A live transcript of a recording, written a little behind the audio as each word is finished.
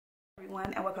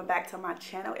everyone, and welcome back to my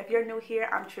channel. If you're new here,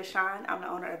 I'm Trishawn. I'm the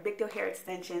owner of Big Doe Hair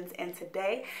Extensions, and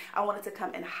today I wanted to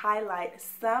come and highlight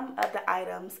some of the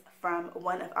items from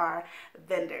one of our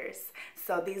vendors.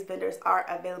 So these vendors are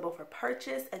available for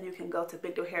purchase, and you can go to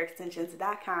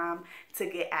BigDoeHairExtensions.com to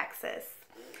get access.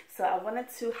 So I wanted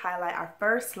to highlight our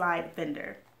first slide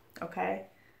vendor, okay?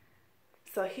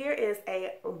 So here is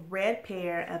a red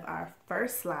pair of our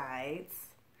first slides.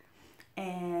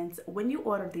 And when you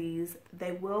order these,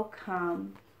 they will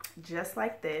come just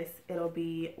like this. It'll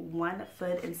be one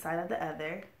foot inside of the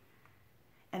other,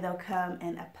 and they'll come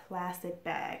in a plastic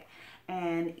bag,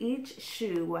 and each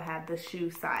shoe will have the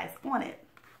shoe size on it.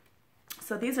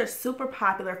 So these are super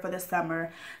popular for the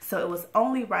summer, so it was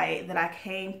only right that I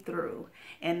came through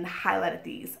and highlighted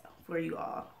these for you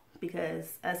all,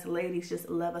 because us ladies just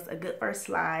love us a good first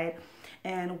slide.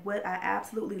 And what I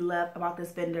absolutely love about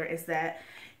this vendor is that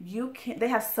they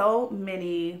have so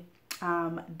many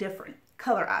different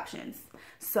color options.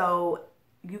 So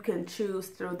you can choose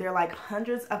through, there are like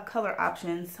hundreds of color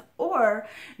options, or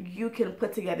you can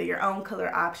put together your own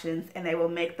color options and they will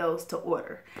make those to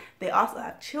order. They also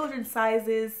have children's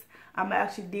sizes. I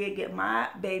actually did get my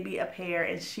baby a pair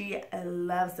and she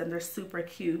loves them. They're super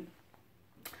cute.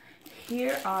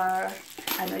 Here are,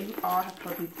 I know you all have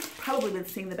probably been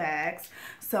seeing the bags.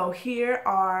 So here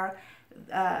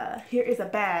is a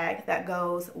bag that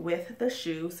goes with the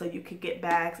shoe, so you could get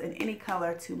bags in any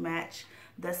color to match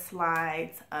the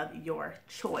slides of your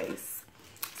choice.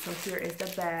 So here is the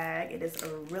bag. It is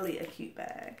really a cute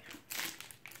bag.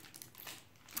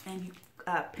 And you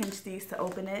pinch these to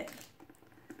open it.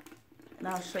 And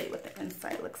I'll show you what the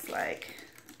inside looks like.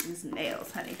 These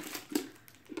nails, honey.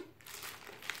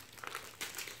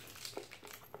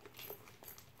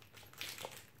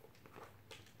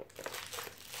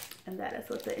 And that is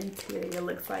what the interior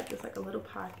looks like. It's like a little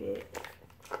pocket.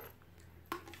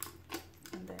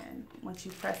 And then once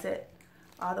you press it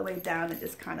all the way down, it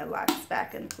just kind of locks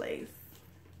back in place.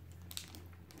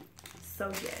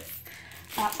 So yes.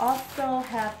 I also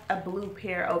have a blue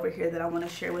pair over here that I want to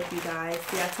share with you guys.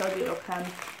 See, I told you it'll come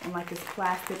in like this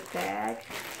plastic bag.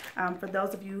 For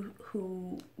those of you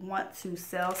who want to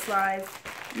sell slides,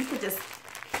 you could just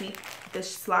keep the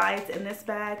slides in this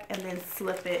bag and then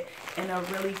slip it in a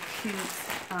really cute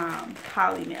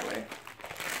poly mailer,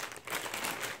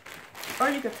 or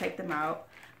you could take them out.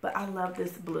 But I love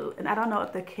this blue, and I don't know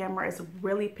if the camera is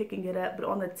really picking it up, but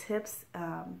on the tips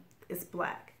it's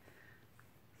black.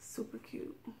 Super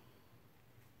cute,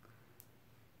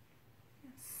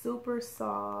 super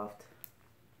soft.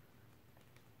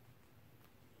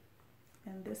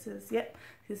 And this is, yep,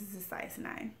 this is a size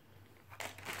 9.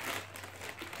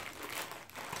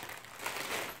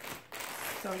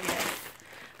 So yes,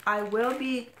 I will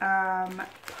be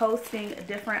posting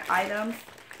different items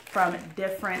from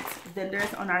different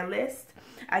vendors on our list.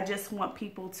 I just want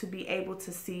people to be able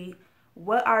to see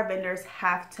what our vendors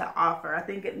have to offer. I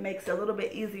think it makes it a little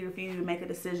bit easier for you to make a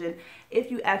decision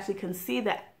if you actually can see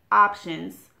the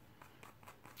options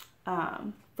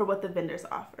for what the vendors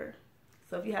offer.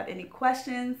 So if you have any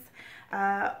questions,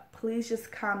 please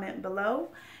just comment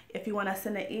below. If you want to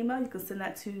send an email, you can send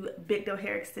that to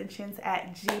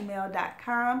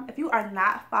bigdoehairextensions@gmail.com. If you are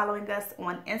not following us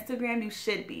on Instagram, you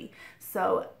should be.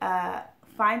 So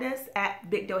find us at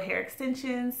Big Doe Hair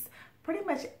Extensions. Pretty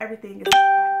much everything is at Big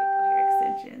Doe Hair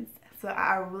Extensions. So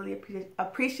I really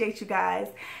appreciate you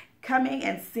guys coming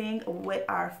and seeing what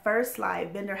our first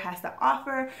slide vendor has to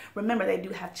offer. Remember, they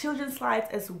do have children's slides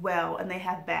as well, and they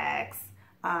have bags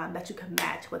that you can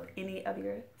match with any of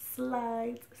your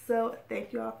slides. So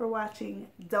thank you all for watching.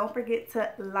 Don't forget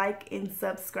to like and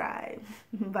subscribe.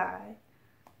 Bye.